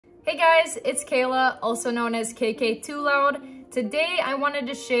Hey guys, it's Kayla, also known as KK2Loud. Today I wanted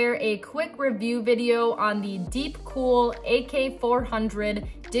to share a quick review video on the DeepCool AK400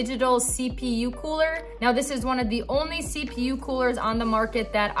 Digital CPU cooler. Now this is one of the only CPU coolers on the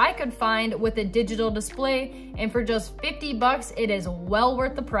market that I could find with a digital display, and for just 50 bucks, it is well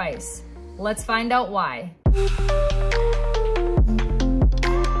worth the price. Let's find out why.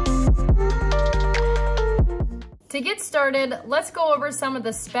 To get started, let's go over some of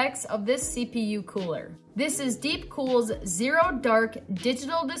the specs of this CPU cooler. This is DeepCool's Zero Dark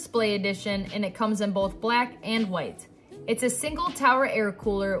Digital Display Edition, and it comes in both black and white. It's a single tower air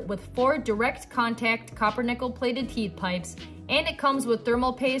cooler with 4 direct contact copper nickel plated heat pipes, and it comes with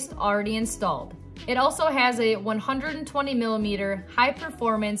thermal paste already installed. It also has a 120mm high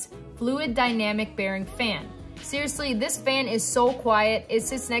performance fluid dynamic bearing fan. Seriously, this fan is so quiet, it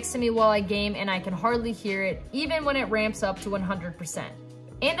sits next to me while I game and I can hardly hear it, even when it ramps up to 100%.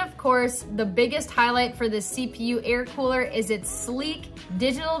 And of course, the biggest highlight for this CPU air cooler is its sleek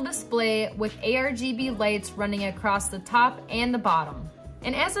digital display with ARGB lights running across the top and the bottom.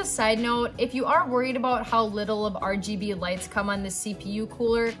 And as a side note, if you are worried about how little of RGB lights come on this CPU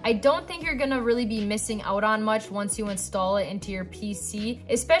cooler, I don't think you're gonna really be missing out on much once you install it into your PC,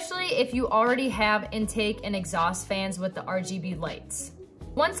 especially if you already have intake and exhaust fans with the RGB lights.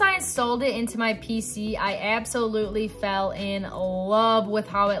 Once I installed it into my PC, I absolutely fell in love with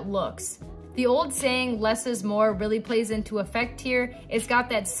how it looks. The old saying, less is more, really plays into effect here. It's got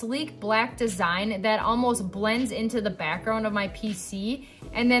that sleek black design that almost blends into the background of my PC.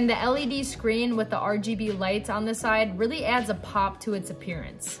 And then the LED screen with the RGB lights on the side really adds a pop to its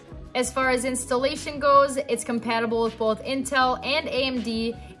appearance. As far as installation goes, it's compatible with both Intel and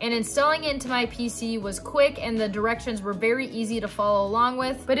AMD, and installing it into my PC was quick and the directions were very easy to follow along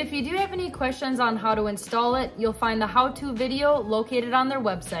with. But if you do have any questions on how to install it, you'll find the how-to video located on their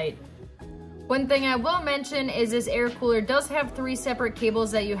website. One thing I will mention is this air cooler does have 3 separate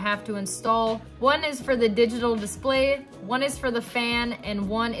cables that you have to install. One is for the digital display, one is for the fan, and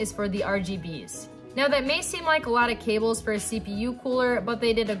one is for the RGBs. Now that may seem like a lot of cables for a CPU cooler, but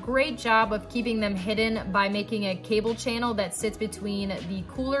they did a great job of keeping them hidden by making a cable channel that sits between the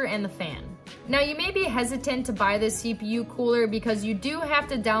cooler and the fan. Now you may be hesitant to buy this CPU cooler because you do have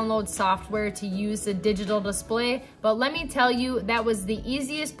to download software to use the digital display, but let me tell you, that was the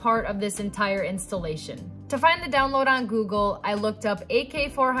easiest part of this entire installation. To find the download on Google, I looked up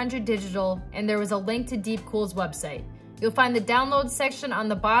AK400 Digital and there was a link to DeepCool's website. You'll find the download section on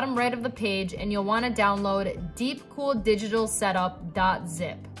the bottom right of the page, and you'll want to download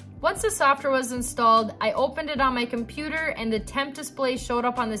deepcooldigitalsetup.zip. Once the software was installed, I opened it on my computer and the temp display showed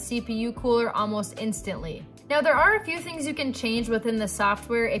up on the CPU cooler almost instantly. Now there are a few things you can change within the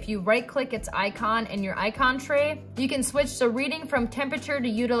software if you right-click its icon in your icon tray. You can switch the reading from temperature to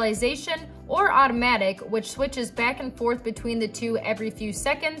utilization or automatic, which switches back and forth between the two every few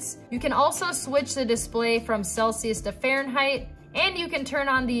seconds. You can also switch the display from Celsius to Fahrenheit, and you can turn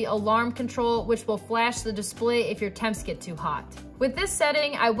on the alarm control, which will flash the display if your temps get too hot. With this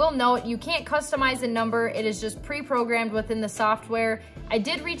setting, I will note you can't customize the number, it is just pre-programmed within the software. I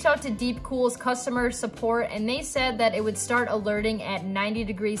did reach out to DeepCool's customer support and they said that it would start alerting at 90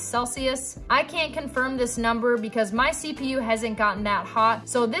 degrees Celsius. I can't confirm this number because my CPU hasn't gotten that hot,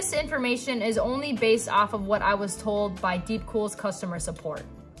 so this information is only based off of what I was told by DeepCool's customer support.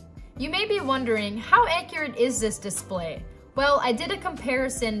 You may be wondering, how accurate is this display? Well, I did a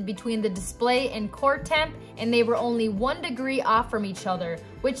comparison between the display and core temp, and they were only 1 degree off from each other,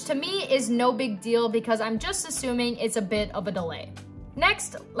 which to me is no big deal because I'm just assuming it's a bit of a delay.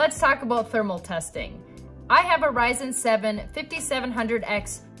 Next, let's talk about thermal testing. I have a Ryzen 7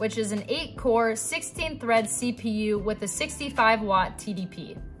 5700X, which is an 8-core, 16-thread CPU with a 65-watt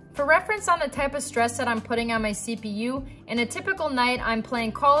TDP. For reference on the type of stress that I'm putting on my CPU, in a typical night I'm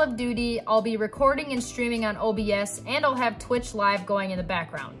playing Call of Duty, I'll be recording and streaming on OBS, and I'll have Twitch Live going in the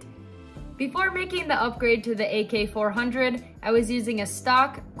background. Before making the upgrade to the AK400, I was using a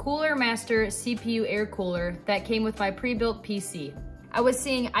stock Cooler Master CPU air cooler that came with my pre-built PC. I was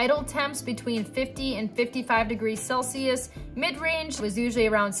seeing idle temps between 50 and 55 degrees Celsius, mid-range was usually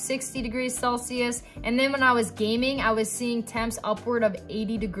around 60 degrees Celsius, and then when I was gaming, I was seeing temps upward of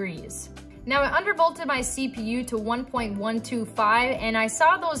 80 degrees. Now I undervolted my CPU to 1.125 and I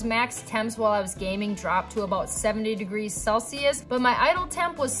saw those max temps while I was gaming drop to about 70 degrees Celsius, but my idle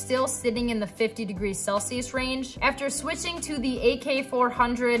temp was still sitting in the 50 degrees Celsius range. After switching to the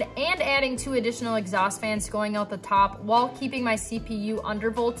AK400 and adding 2 additional exhaust fans going out the top while keeping my CPU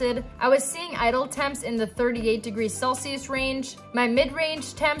undervolted, I was seeing idle temps in the 38 degrees Celsius range. My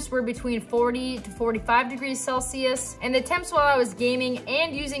mid-range temps were between 40 to 45 degrees Celsius, and the temps while I was gaming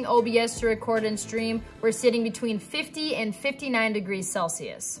and using OBS to record and stream were sitting between 50 and 59 degrees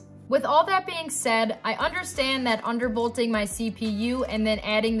Celsius. With all that being said, I understand that undervolting my CPU and then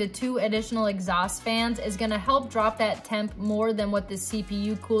adding the 2 additional exhaust fans is going to help drop that temp more than what the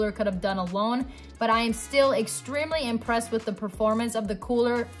CPU cooler could have done alone, but I am still extremely impressed with the performance of the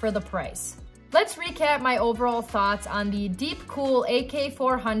cooler for the price. Let's recap my overall thoughts on the DeepCool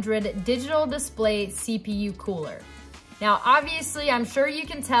AK400 Digital Display CPU Cooler. Now, obviously, I'm sure you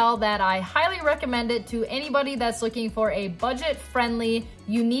can tell that I highly recommend it to anybody that's looking for a budget-friendly,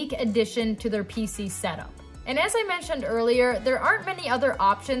 unique addition to their PC setup. And as I mentioned earlier, there aren't many other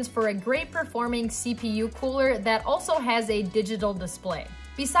options for a great performing CPU cooler that also has a digital display.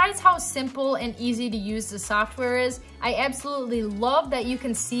 Besides how simple and easy to use the software is, I absolutely love that you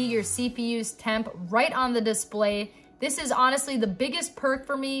can see your CPU's temp right on the display. This is honestly the biggest perk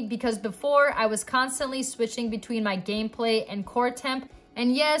for me because before I was constantly switching between my gameplay and core temp.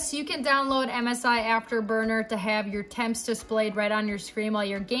 And yes, you can download MSI Afterburner to have your temps displayed right on your screen while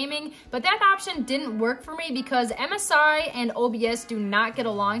you're gaming, but that option didn't work for me because MSI and OBS do not get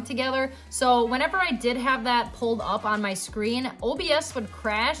along together. So whenever I did have that pulled up on my screen, OBS would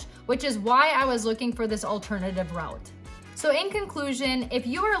crash, which is why I was looking for this alternative route. So in conclusion, if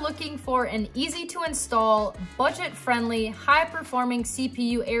you are looking for an easy to install, budget-friendly, high-performing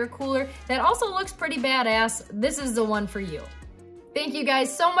CPU air cooler that also looks pretty badass, this is the one for you. Thank you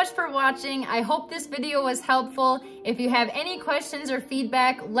guys so much for watching. I hope this video was helpful. If you have any questions or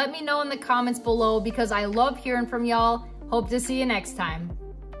feedback, let me know in the comments below because I love hearing from y'all. Hope to see you next time.